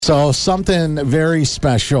So something very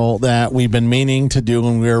special that we've been meaning to do,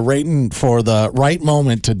 and we were waiting for the right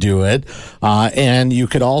moment to do it. And you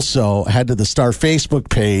could also head to the Star Facebook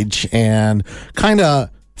page and kind of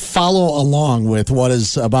follow along with what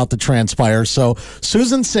is about to transpire. So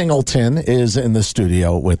Susan Singleton is in the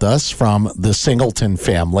studio with us from the Singleton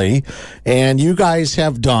family, and you guys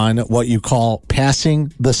have done what you call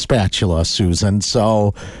passing the spatula, Susan.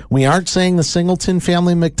 So we aren't saying the Singleton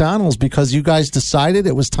family McDonald's because you guys decided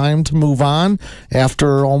it was time to move on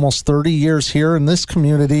after almost 30 years here in this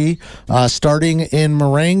community, starting in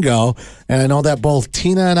Marengo. And I know that both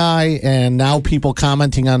Tina and I, and now people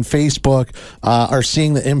commenting on Facebook, are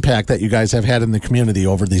seeing the impact that you guys have had in the community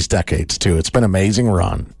over these decades, too. It's been an amazing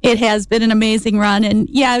run. It has been an amazing run. And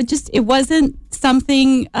yeah, it wasn't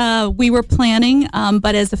something we were planning,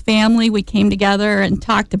 but as a family, we came together and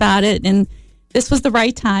talked about it. And this was the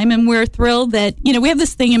right time. And we're thrilled that, we have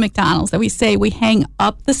this thing in McDonald's that we say we hang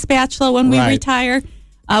up the spatula when we retire.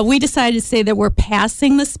 We decided to say that we're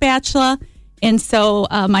passing the spatula. And so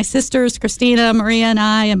my sisters, Christina, Maria, and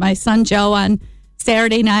I, and my son, Joe, on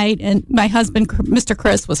Saturday night, and my husband, Mr.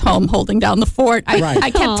 Chris, was home holding down the fort.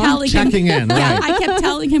 I kept telling him. Checking in, right. Yeah, I kept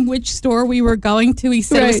telling him which store we were going to. He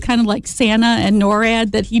said it was kind of like Santa and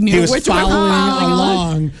NORAD, that he knew which was following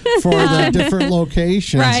along for the different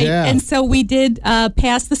locations. Right. Yeah. And so we did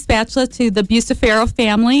pass the spatula to the Bucefaro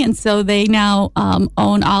family, and so they now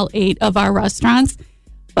own all 8 of our restaurants.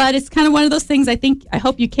 But it's kind of one of those things. I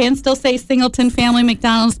hope you can still say Singleton Family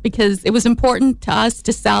McDonald's, because it was important to us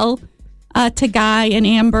to sell to Guy and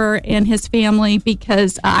Amber and his family,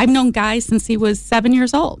 because I've known Guy since he was 7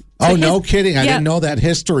 years old. So no kidding. I didn't know that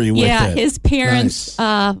history with it. Yeah, his parents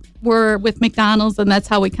were with McDonald's, and that's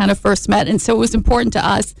how we kind of first met. And so it was important to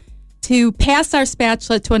us to pass our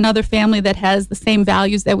spatula to another family that has the same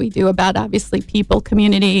values that we do about, obviously, people,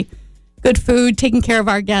 community, good food, taking care of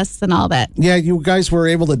our guests, and all that. Yeah, you guys were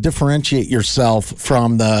able to differentiate yourself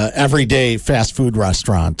from the everyday fast food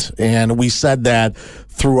restaurant. And we said that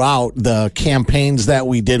throughout the campaigns that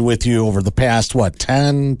we did with you over the past,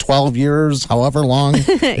 10, 12 years, however long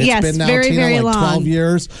it's been now, very, Tina, very like long. 12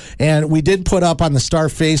 years. And we did put up on the Star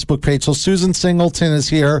Facebook page. So Susan Singleton is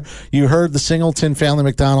here. You heard the Singleton Family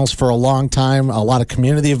McDonald's for a long time, a lot of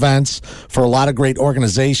community events for a lot of great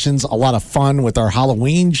organizations, a lot of fun with our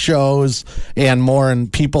Halloween shows and more.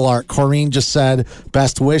 And people are, Corrine just said,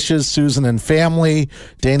 best wishes, Susan and family.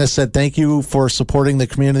 Dana said, thank you for supporting the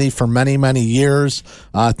community for many, many years.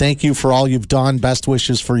 Thank you for all you've done. Best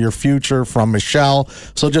wishes for your future, from Michelle.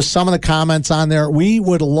 So just some of the comments on there. We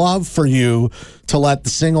would love for you to let the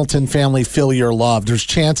Singleton family feel your love. There's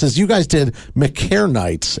chances. You guys did McCare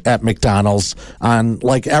nights at McDonald's on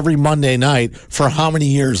like every Monday night for how many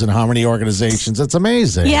years and how many organizations? It's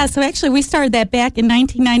amazing. Yeah, so actually we started that back in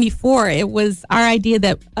 1994. It was our idea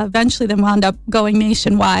that eventually then wound up going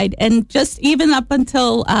nationwide. And just even up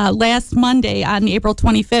until last Monday on April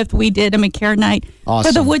 25th, we did a McCare night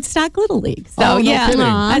for the Woodstock Little League. So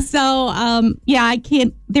I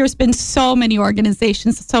can't. There's been so many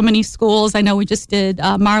organizations, so many schools. I know we just did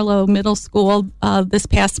Marlowe Middle School this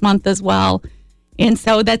past month as well. And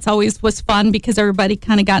so that's always was fun because everybody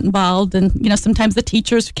kind of got involved, and sometimes the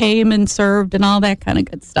teachers came and served and all that kind of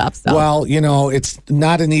good stuff. So. Well, it's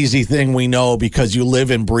not an easy thing, we know, because you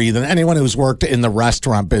live and breathe. And anyone who's worked in the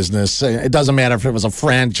restaurant business, it doesn't matter if it was a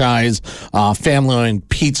franchise, family-owned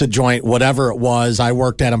pizza joint, whatever it was. I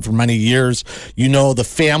worked at them for many years. The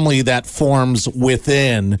family that forms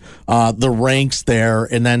within the ranks there,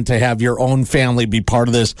 and then to have your own family be part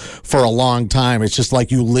of this for a long time. It's just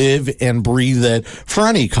like you live and breathe it. For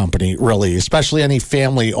any company, really, especially any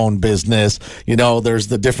family-owned business, there's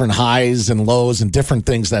the different highs and lows and different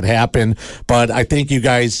things that happen. But I think you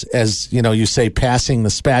guys, as you say, passing the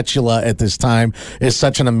spatula at this time is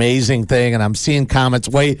such an amazing thing. And I'm seeing comments.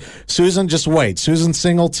 Wait, Susan, just wait. Susan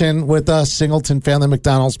Singleton with us, Singleton Family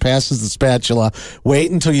McDonald's passes the spatula.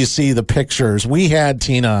 Wait until you see the pictures. We had,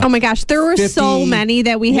 Tina. Oh my gosh, there were 50, so many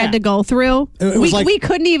that we had to go through. We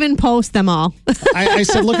couldn't even post them all. I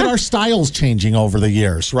said, look at our styles changing over the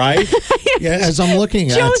years, right? Yeah, as I'm looking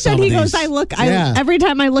at Joe some said, of he these. goes, every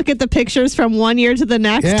time I look at the pictures from one year to the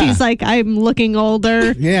next, he's like, I'm looking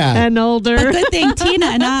older and older. But good thing, Tina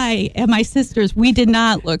and I and my sisters, we did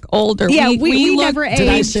not look older. Yeah, we never aged. Did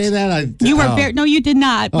I say that? You were no, you did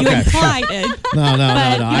not. Okay. You implied it.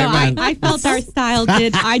 No. I felt our style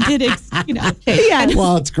did. I did, change.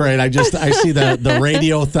 Well, it's great. I see the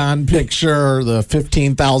Radiothon picture, the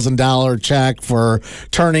 $15,000 check for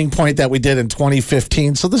Turning Point that we did in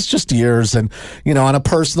 2015. So this is just years. And, on a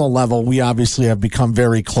personal level, we obviously have become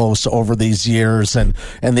very close over these years, and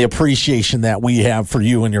the appreciation that we have for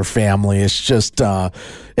you and your family is just,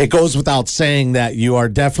 it goes without saying that you are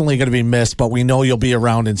definitely going to be missed, but we know you'll be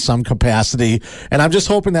around in some capacity. And I'm just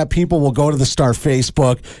hoping that people will go to the Star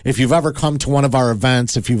Facebook. If you've ever come to one of our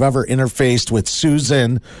events, if you've ever interfaced with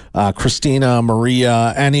Susan, Christina,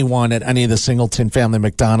 Maria, anyone at any of the Singleton family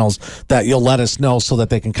McDonald's, that you'll let us know so that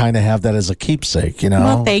they can kind of have that as a keepsake,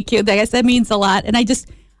 Well, thank you. I guess that means a lot. And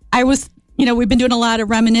we've been doing a lot of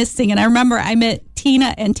reminiscing, and I remember I met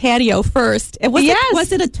Tina and Taddeo first.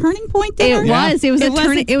 Was it a turning point dinner?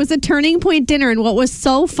 It was a turning point dinner. And what was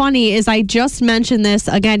so funny is I just mentioned this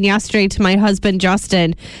again yesterday to my husband,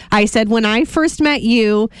 Justin. I said, when I first met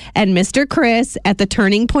you and Mr. Chris at the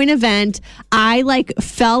Turning Point event, I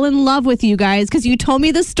fell in love with you guys because you told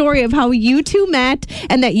me the story of how you two met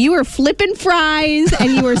and that you were flipping fries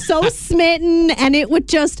and you were so smitten, and it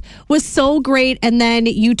was so great. And then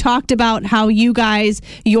you talked about how you guys,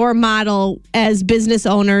 your model as business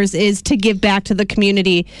owners is to give back to the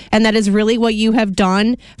community. And that is really what you have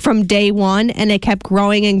done from day one. And it kept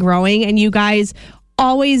growing and growing. And you guys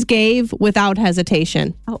always gave without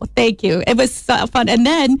hesitation. Oh, thank you. It was so fun. And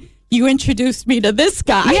then you introduced me to this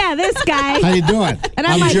guy. Yeah, this guy. How you doing? And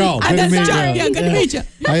I'm Joe. Good to meet you. Yeah, good to meet you.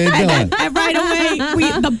 How you doing? And right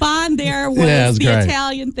away, the bond there was the great.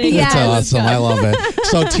 Italian thing. That's awesome. I love it.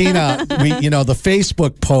 So, Tina, the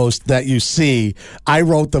Facebook post that you see, I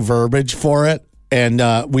wrote the verbiage for it. And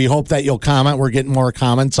we hope that you'll comment. We're getting more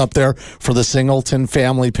comments up there for the Singleton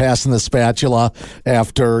family passing the spatula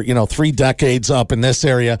after, 3 decades up in this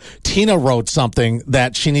area. Tina wrote something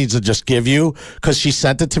that she needs to just give you because she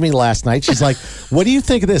sent it to me last night. She's like, what do you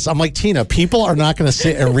think of this? I'm like, Tina, people are not going to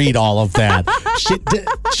sit and read all of that.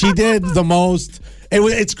 She did the most...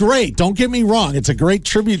 It's great. Don't get me wrong. It's a great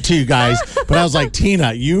tribute to you guys. But I was like,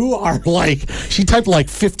 Tina, you are she typed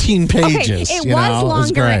 15 pages. Okay, it was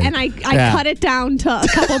longer, and I cut it down to a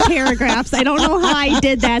couple paragraphs. I don't know how I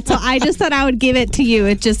did that, so I just thought I would give it to you.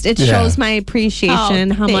 It shows my appreciation,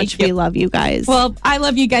 how much we love you guys. Well, I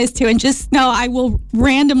love you guys too, and just know I will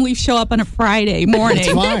randomly show up on a Friday morning.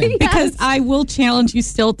 It's fine. Because I will challenge you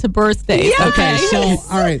still to birthdays. Yes. Okay, so,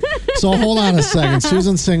 all right. So hold on a second.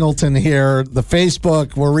 Susan Singleton here, the Facebook.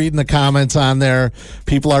 We're reading the comments on there.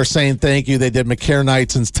 People are saying thank you. They did McCare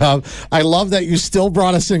nights and stuff. I love that you still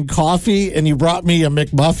brought us in coffee and you brought me a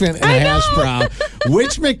McMuffin and a hash brown.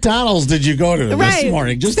 Which McDonald's did you go to this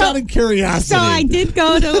morning? Just out of curiosity. So I did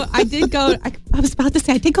go. I was about to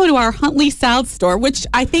say I did go to our Huntley South store, which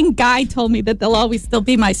I think Guy told me that they'll always still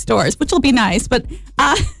be my stores, which will be nice. But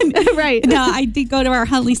right. No, I did go to our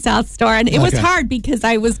Huntley South store, and it was hard because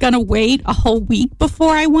I was going to wait a whole week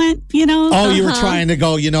before I went. Oh, you were trying to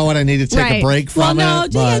go. You know what? I need to take a break from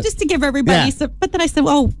it. Just to give everybody. Yeah. But then I said,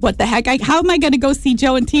 "Oh, what the heck? How am I going to go see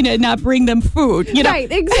Joe and Tina and not bring them food?" Right?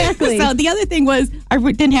 Exactly. So the other thing was I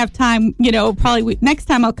didn't have time. Probably next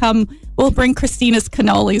time I'll come. We'll bring Christina's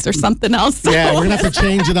cannolis or something else. So. Yeah, we're going to have to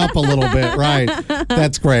change it up a little bit. Right.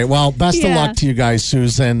 That's great. Well, best of luck to you guys,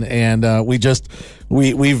 Susan. And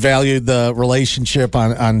we valued the relationship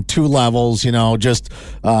on 2 levels, just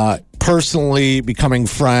personally becoming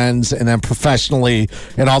friends and then professionally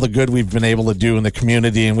and all the good we've been able to do in the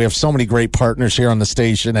community. And we have so many great partners here on the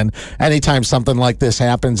station. And anytime something like this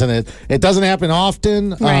happens, and it doesn't happen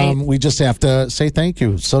often, we just have to say thank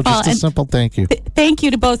you. So just a simple thank you. Thank you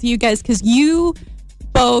to both of you guys because you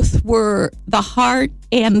both were the heart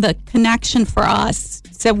and the connection for us.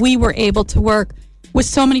 So we were able to work with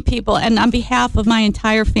so many people. And on behalf of my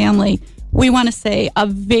entire family, we want to say a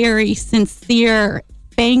very sincere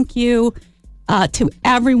thank you to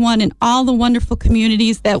everyone in all the wonderful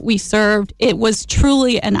communities that we served. It was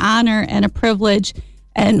truly an honor and a privilege,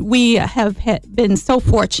 and we have been so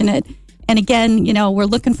fortunate. And again, we're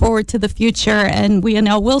looking forward to the future, and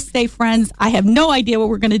we'll stay friends. I have no idea what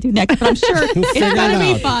we're going to do next, but I'm sure it's going to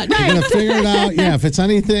be fun. We're going to figure it out. Yeah, if it's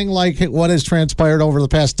anything like what has transpired over the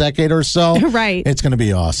past decade or so, it's going to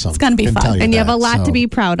be awesome. It's going to be fun. And you have a lot to be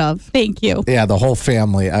proud of. Thank you. Yeah, the whole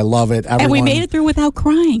family. I love it. Everyone. And we made it through without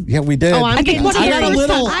crying. Yeah, we did. Oh, I'm getting teary.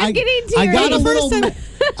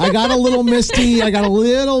 I got a little misty. I got a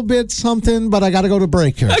little bit something, but I got to go to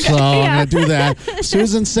break here. So I'm going to do that.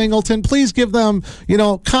 Susan Singleton, please give them,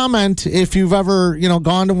 comment if you've ever,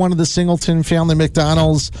 gone to one of the Singleton family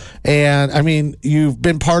McDonald's. And I mean, you've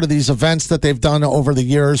been part of these events that they've done over the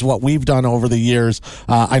years, what we've done over the years.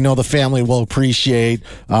 I know the family will appreciate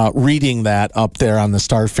reading that up there on the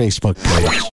Star Facebook page.